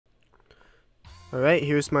Alright,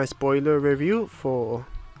 here's my spoiler review for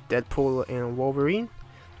Deadpool and Wolverine.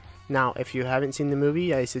 Now, if you haven't seen the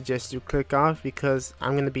movie, I suggest you click off because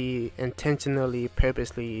I'm going to be intentionally,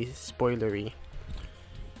 purposely spoilery.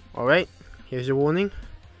 Alright, here's your warning.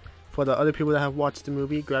 For the other people that have watched the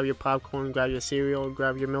movie, grab your popcorn, grab your cereal,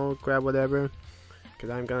 grab your milk, grab whatever, because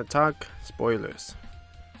I'm going to talk spoilers.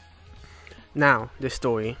 Now, the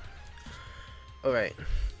story. Alright,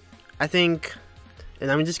 I think,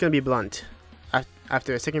 and I'm just going to be blunt.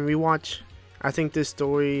 After a second rewatch, I think this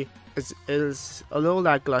story is a little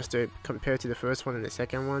lackluster compared to the first one and the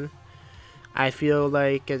second one. I feel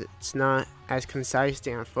like it's not as concise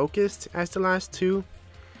and focused as the last two,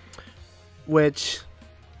 which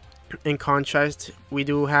in contrast, we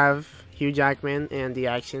do have Hugh Jackman and the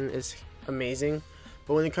action is amazing.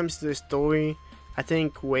 But when it comes to the story, I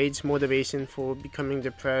think Wade's motivation for becoming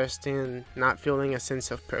depressed and not feeling a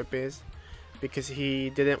sense of purpose because he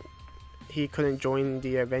couldn't join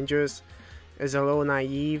the Avengers is a little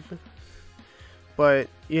naive. But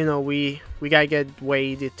you know, we gotta get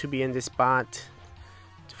Wade to be in this spot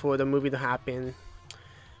for the movie to happen.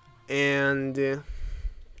 And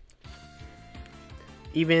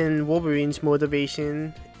even Wolverine's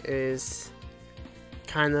motivation is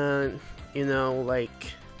kind of, you know,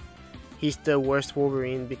 like he's the worst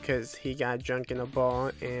Wolverine because he got drunk in a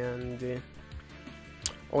bar and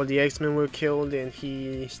all the X-Men were killed and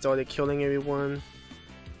he started killing everyone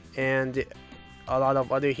and a lot of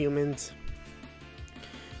other humans.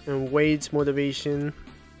 And Wade's motivation,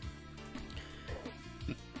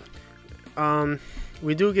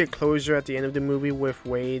 we do get closure at the end of the movie with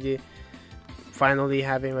Wade finally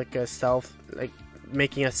having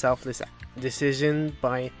making a selfless decision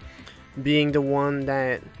by being the one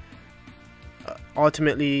that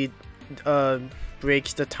ultimately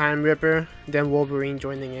breaks the Time Ripper, then Wolverine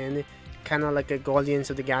joining in, kind of like a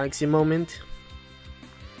Guardians of the Galaxy moment.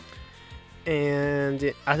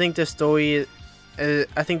 And I think the story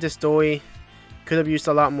could have used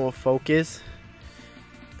a lot more focus.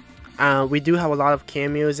 We do have a lot of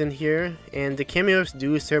cameos in here, and the cameos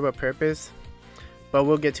do serve a purpose, but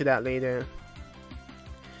we'll get to that later.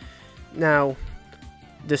 Now,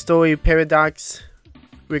 the story Paradox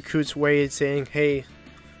recruits Wade saying, "Hey,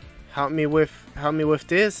 help me with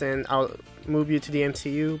this and I'll move you to the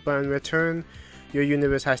MCU, but in return your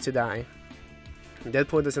universe has to die."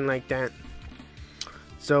 Deadpool doesn't like that.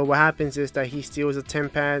 So what happens is that he steals a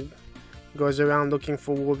TemPad, goes around looking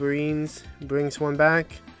for Wolverines, brings one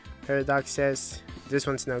back. Paradox says, "This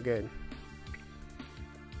one's no good."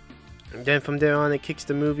 And then from there on it kicks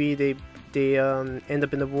the movie. They end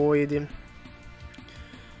up in the void.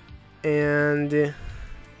 And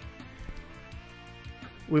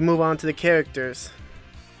we move on to the characters.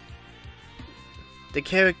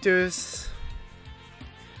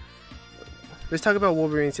 Let's talk about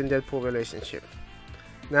Wolverine's and Deadpool relationship.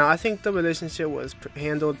 Now, I think the relationship was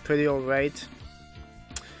handled pretty alright.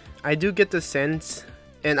 I do get the sense,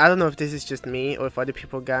 and I don't know if this is just me or if other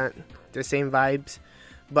people got the same vibes,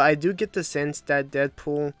 but I do get the sense that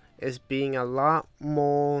Deadpool is being a lot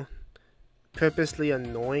more purposely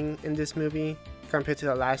annoying in this movie compared to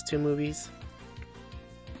the last two movies.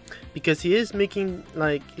 Because he is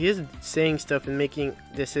saying stuff and making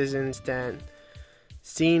decisions that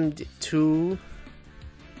seemed too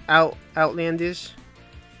outlandish.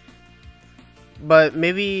 But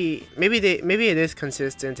maybe it is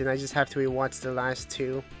consistent and I just have to rewatch the last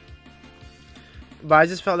two. But I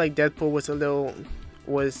just felt like Deadpool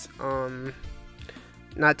was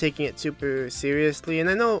not taking it super seriously. And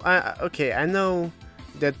I know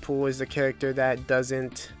Deadpool is a character that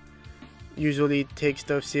doesn't usually take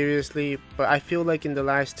stuff seriously, but I feel like in the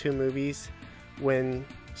last two movies, when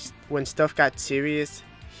stuff got serious,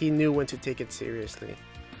 he knew when to take it seriously.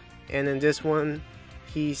 And in this one,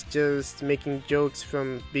 he's just making jokes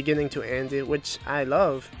from beginning to end, which I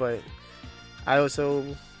love, but I also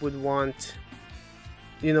would want,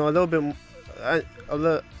 you know,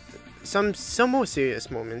 some more serious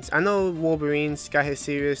moments. I know Wolverine's got his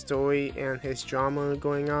serious story and his drama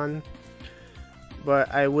going on,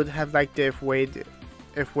 but I would have liked it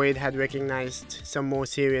if Wade had recognized some more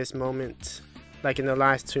serious moments, like in the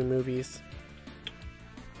last two movies.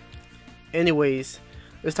 Anyways,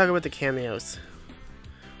 let's talk about the cameos.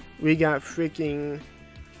 We got freaking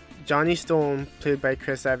Johnny Storm, played by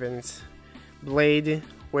Chris Evans, Blade,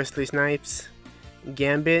 Wesley Snipes,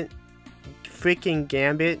 Gambit,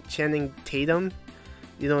 Channing Tatum.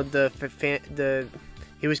 You know,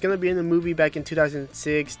 he was gonna be in the movie back in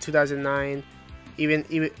 2006, 2009. He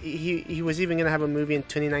was even gonna have a movie in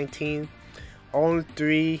 2019. All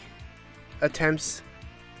three attempts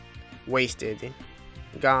wasted,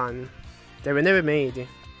 gone. They were never made.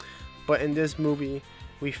 But in this movie,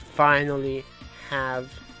 we finally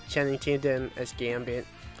have Channing Tatum as Gambit.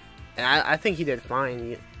 And I think he did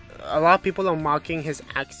fine. A lot of people are mocking his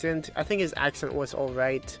accent. I think his accent was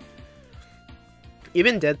alright.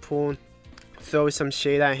 Even Deadpool throws some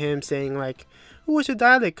shade at him, saying like, "Who was your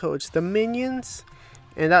dialect coach? The Minions?"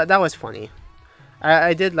 And that was funny.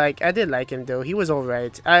 I did like him though. He was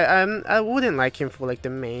alright. I wouldn't like him for like the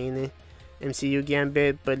main MCU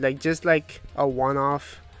Gambit, but like just like a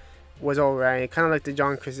one-off was alright. Kind of like the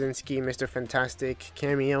John Krasinski Mr. Fantastic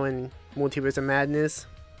cameo in Multiverse of Madness.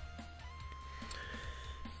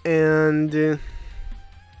 And you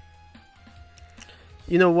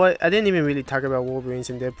know what? I didn't even really talk about Wolverine's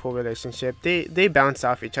and Deadpool relationship. They bounce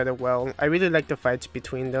off each other well. I really like the fights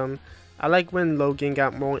between them. I like when Logan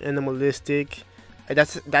got more animalistic.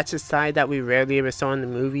 That's a side that we rarely ever saw in the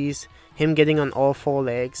movies. Him getting on all four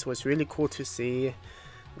legs was really cool to see.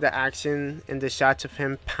 The action and the shots of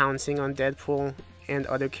him pouncing on Deadpool and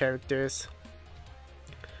other characters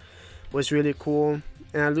was really cool.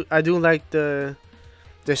 And I do like the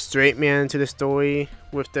straight man to the story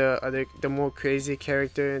with the more crazy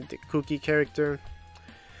character, the kooky character.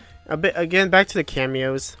 A bit again, back to the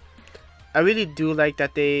cameos. I really do like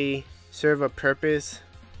that they serve a purpose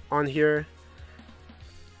on here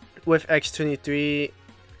with X-23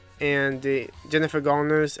 and Jennifer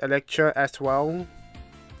Garner's Elektra as well.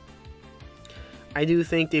 I do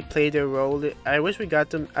think they played their role. I wish we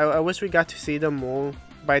got them. I wish we got to see them more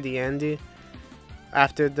by the end,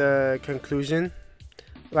 after the conclusion,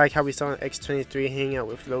 like how we saw X-23 hang out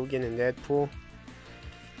with Logan and Deadpool.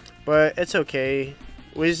 But it's okay.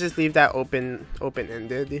 We just leave that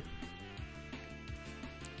open-ended.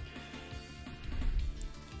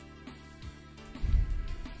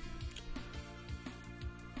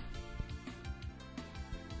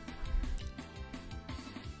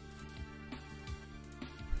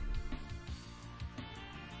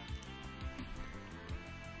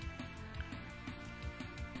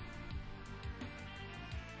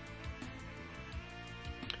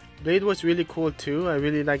 Blade was really cool too. I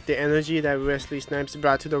really like the energy that Wesley Snipes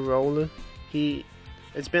brought to the role.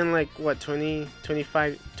 It's been like what 20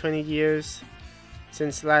 years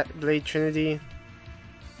since Blade Trinity,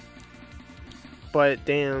 but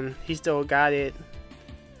damn, he still got it.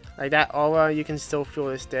 Like that aura, you can still feel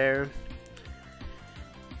it's there.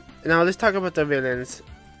 Now let's talk about the villains.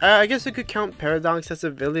 I guess I could count Paradox as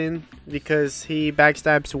a villain because he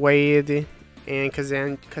backstabs Wade and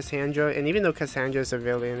Cassandra, and even though Cassandra is a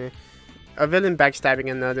villain backstabbing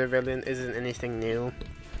another villain isn't anything new,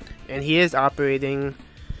 and he is operating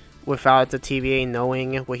without the TVA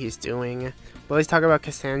knowing what he's doing. But let's talk about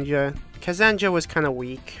Cassandra. Cassandra was kind of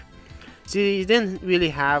weak. She didn't really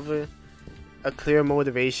have a clear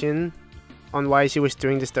motivation on why she was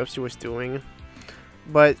doing the stuff she was doing,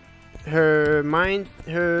 but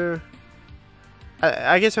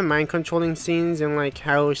I guess her mind controlling scenes and like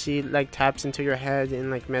how she like taps into your head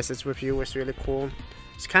and like messes with you was really cool.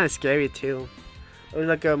 It's kind of scary too. It was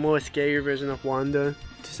like a more scary version of Wanda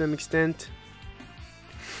to some extent.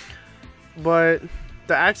 But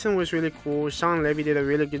the action was really cool. Sean Levy did a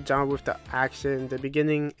really good job with the action. The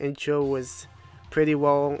beginning intro was pretty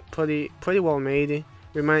well made.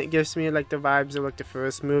 Gives me like the vibes of like the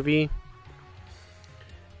first movie.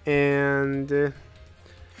 And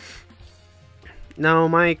now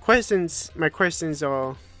my questions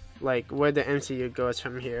are like where the MCU goes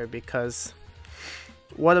from here, because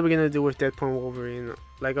what are we gonna do with Deadpool and Wolverine?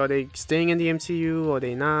 Like, are they staying in the MCU or are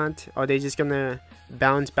they not? Are they just gonna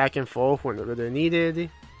bounce back and forth whenever they're needed?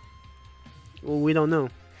 Well, we don't know.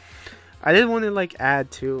 I did want to like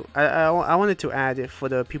add to I wanted to add it for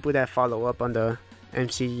the people that follow up on the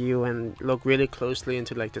MCU and look really closely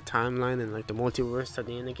into like the timeline and like the multiverse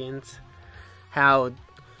shenanigans, how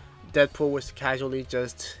Deadpool was casually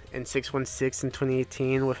just in 616 in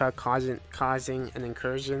 2018 without causing an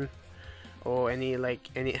incursion or any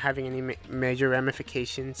major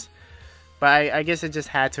ramifications. But I guess it just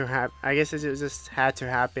had to happen. I guess it just had to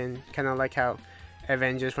happen, kind of like how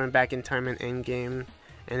Avengers went back in time in Endgame,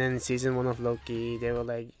 and then in season 1 of Loki they were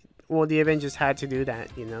like, well, the Avengers had to do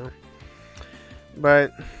that, you know.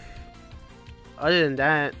 But other than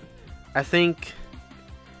that, I think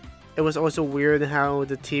it was also weird how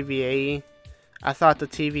the TVA, I thought the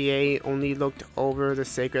TVA only looked over the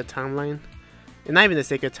sacred timeline. And not even the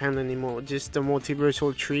sacred timeline anymore, just the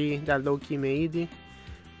multiversal tree that Loki made.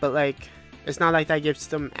 But like, it's not like that gives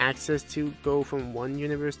them access to go from one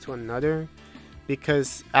universe to another.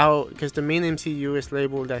 Because the main MCU is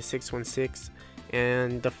labeled as 616.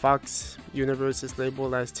 And the Fox universe is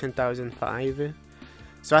labeled as 10,005.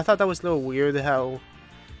 So I thought that was a little weird how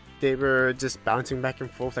they were just bouncing back and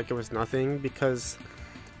forth like it was nothing, because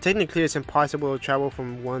technically it's impossible to travel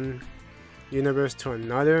from one universe to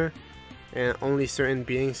another, and only certain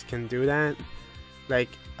beings can do that, like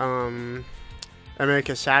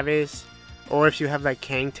America Chavez, or if you have like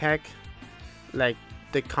Kang Tech, like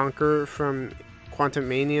the Conqueror from Quantum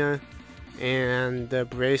Mania, and the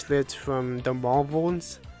bracelets from the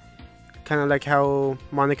Marvels, kind of like how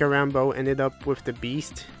Monica Rambeau ended up with the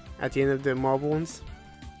Beast at the end of the Marvels.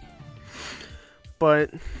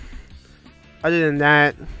 But other than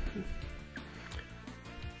that,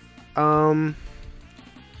 I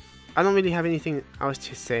don't really have anything else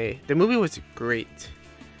to say. The movie was great.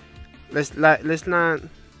 Let's not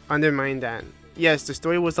undermine that. Yes, the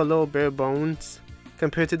story was a little bare bones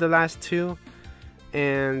compared to the last two,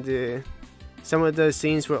 and some of the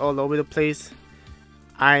scenes were all over the place.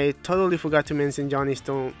 I totally forgot to mention Johnny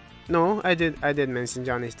Stone. No, I did mention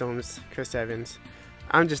Johnny Stone's Chris Evans.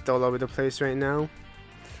 I'm just all over the place right now.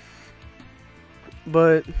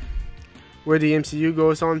 But where the MCU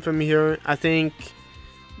goes on from here, I think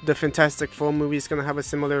the Fantastic Four movie is gonna have a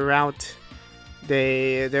similar route.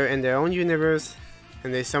 They're in their own universe,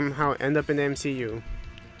 and they somehow end up in the MCU.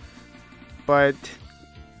 But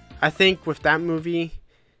I think with that movie,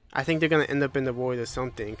 I think they're gonna end up in the Void or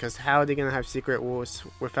something. Cause how are they gonna have Secret Wars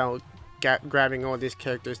without grabbing all these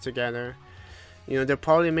characters together? You know, they'll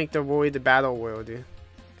probably make the Void the Battle World,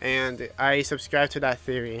 and I subscribe to that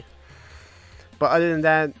theory. But other than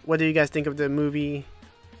that, what do you guys think of the movie?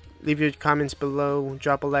 Leave your comments below,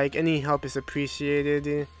 drop a like, any help is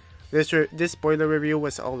appreciated. This spoiler review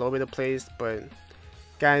was all over the place, but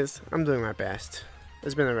guys, I'm doing my best.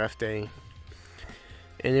 It's been a rough day.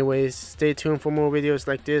 Anyways, stay tuned for more videos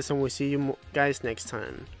like this, and we'll see you guys next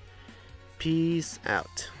time. Peace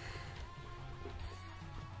out.